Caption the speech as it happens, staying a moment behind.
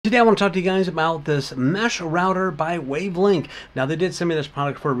Today I want to talk to you guys about this mesh router by Wavlink. Now they did send me this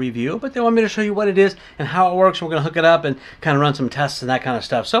product for a review, but they want me to show you what it is and how it works. We're going to hook it up and kind of run some tests and that kind of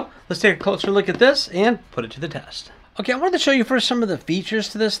stuff. So let's take a closer look at this and put it to the test. Okay, I wanted to show you first some of the features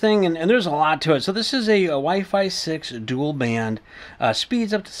to this thing, and there's a lot to it. So this is a Wi-Fi 6 dual band,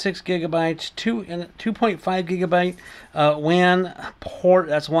 speeds up to 6 gigabytes, 2.5 gigabyte WAN port.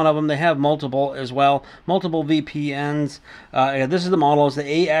 That's one of them. They have multiple as well, multiple VPNs. This is the model, is the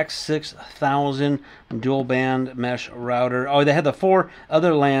ax6000 dual band mesh router. Oh, they had the 4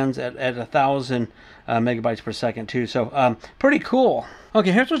 other LANs at 1,000 megabytes per second too. So pretty cool.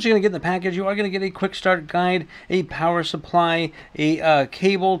 Okay, here's what you're going to get in the package. You are going to get a quick start guide, a power supply, a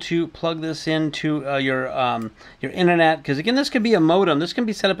cable to plug this into your internet. Because again, this could be a modem. This can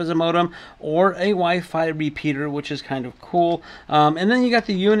be set up as a modem or a Wi-Fi repeater, which is kind of cool. And then you got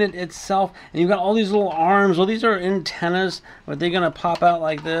the unit itself, and you've got all these little arms. Well, these are antennas, but they're going to pop out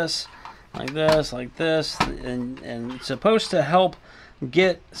like this, like this, like this, and it's supposed to help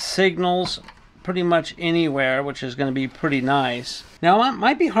get signals pretty much anywhere, which is going to be pretty nice. Now it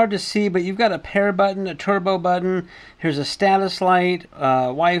might be hard to see, but you've got a pair button, a turbo button. Here's a status light,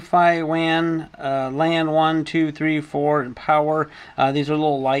 Wi-Fi, WAN, LAN 1, 2, 3, 4, and power. These are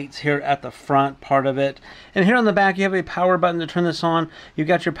little lights here at the front part of it. And here on the back you have a power button to turn this on. You've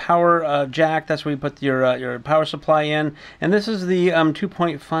got your power jack, that's where you put your power supply in. And this is the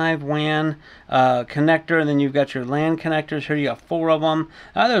 2.5 WAN connector, and then you've got your LAN connectors. Here you got 4 of them.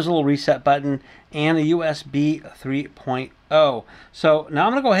 There's a little reset button and a USB 3.0. So now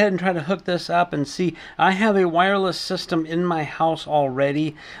I'm going to go ahead and try to hook this up and see. I have a wireless system in my house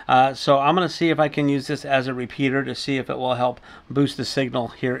already, so I'm going to see if I can use this as a repeater to see if it will help boost the signal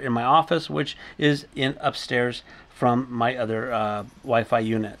here in my office, which is in upstairs from my other Wi-Fi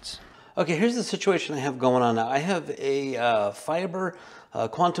units. Okay, here's the situation I have going on now. I have a fiber,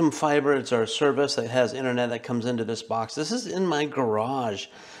 Quantum Fiber. It's our service that has internet that comes into this box. This is in my garage,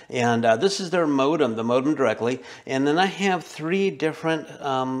 and this is their modem, the modem directly. And then I have 3 different,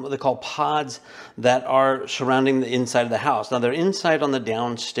 what they call pods, that are surrounding the inside of the house. Now they're inside on the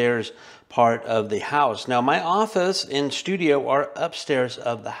downstairs part of the house. Now my office and studio are upstairs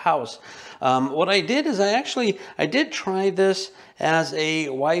of the house. What I did is I did try this as a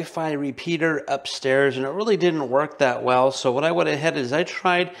Wi-Fi repeater upstairs, and it really didn't work that well. So what I went ahead is I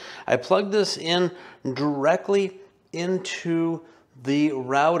plugged this in directly into the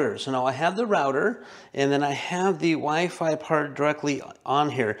router. So now I have the router, and then I have the Wi-Fi part directly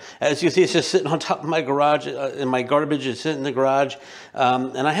on here. As you see, it's just sitting on top of my garage, and my garbage is sitting in the garage.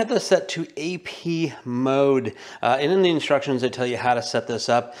 And I had this set to AP mode. And in the instructions, they tell you how to set this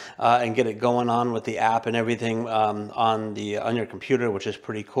up and get it going on with the app and everything on your computer, which is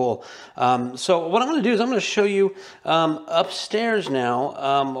pretty cool. So what I'm going to do is I'm going to show you upstairs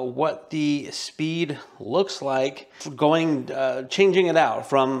now what the speed looks like going changing it out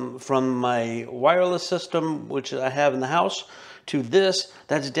from my wireless system, which I have in the house, to this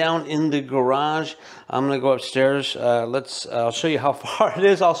that's down in the garage. I'm gonna go upstairs. I'll show you how far it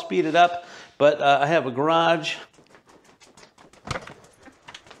is. I'll speed it up, but I have a garage.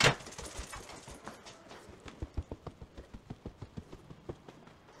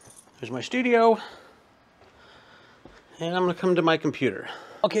 There's my studio, and I'm gonna come to my computer.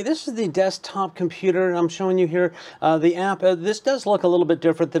 Okay, this is the desktop computer, and I'm showing you here the app. This does look a little bit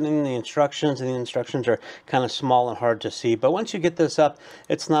different than in the instructions, and the instructions are kind of small and hard to see. But once you get this up,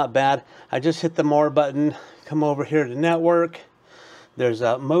 it's not bad. I just hit the More button, come over here to Network. There's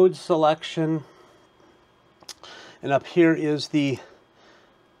a mode selection, and up here is the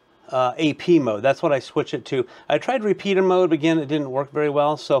AP mode. That's what I switch it to. I tried repeater mode, but again, it didn't work very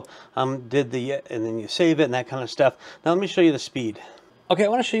well. So and then you save it and that kind of stuff. Now let me show you the speed. Okay, I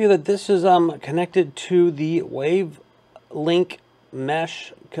want to show you that this is connected to the Wavlink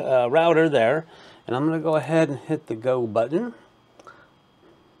mesh router there. And I'm going to go ahead and hit the go button.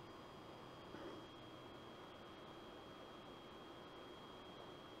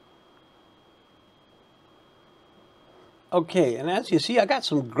 Okay, and as you see, I got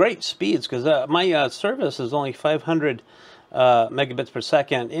some great speeds because my service is only 500 megabits per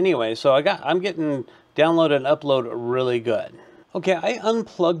second anyway. So I'm getting download and upload really good. Okay, I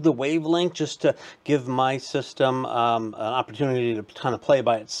unplugged the Wavlink just to give my system an opportunity to kind of play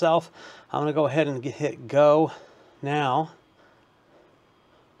by itself. I'm going to go ahead and hit go now.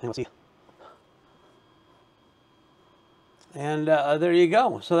 And let's see. And there you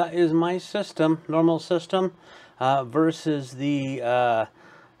go. So that is my system, normal system, versus the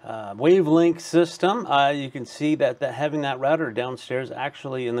Wavlink system. You can see that having that router downstairs,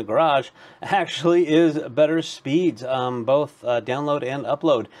 actually in the garage, actually is better speeds, both download and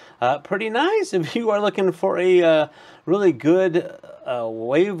upload. Pretty nice if you are looking for a really good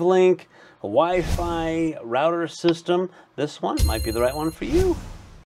Wavlink Wi-Fi router system. This one might be the right one for you.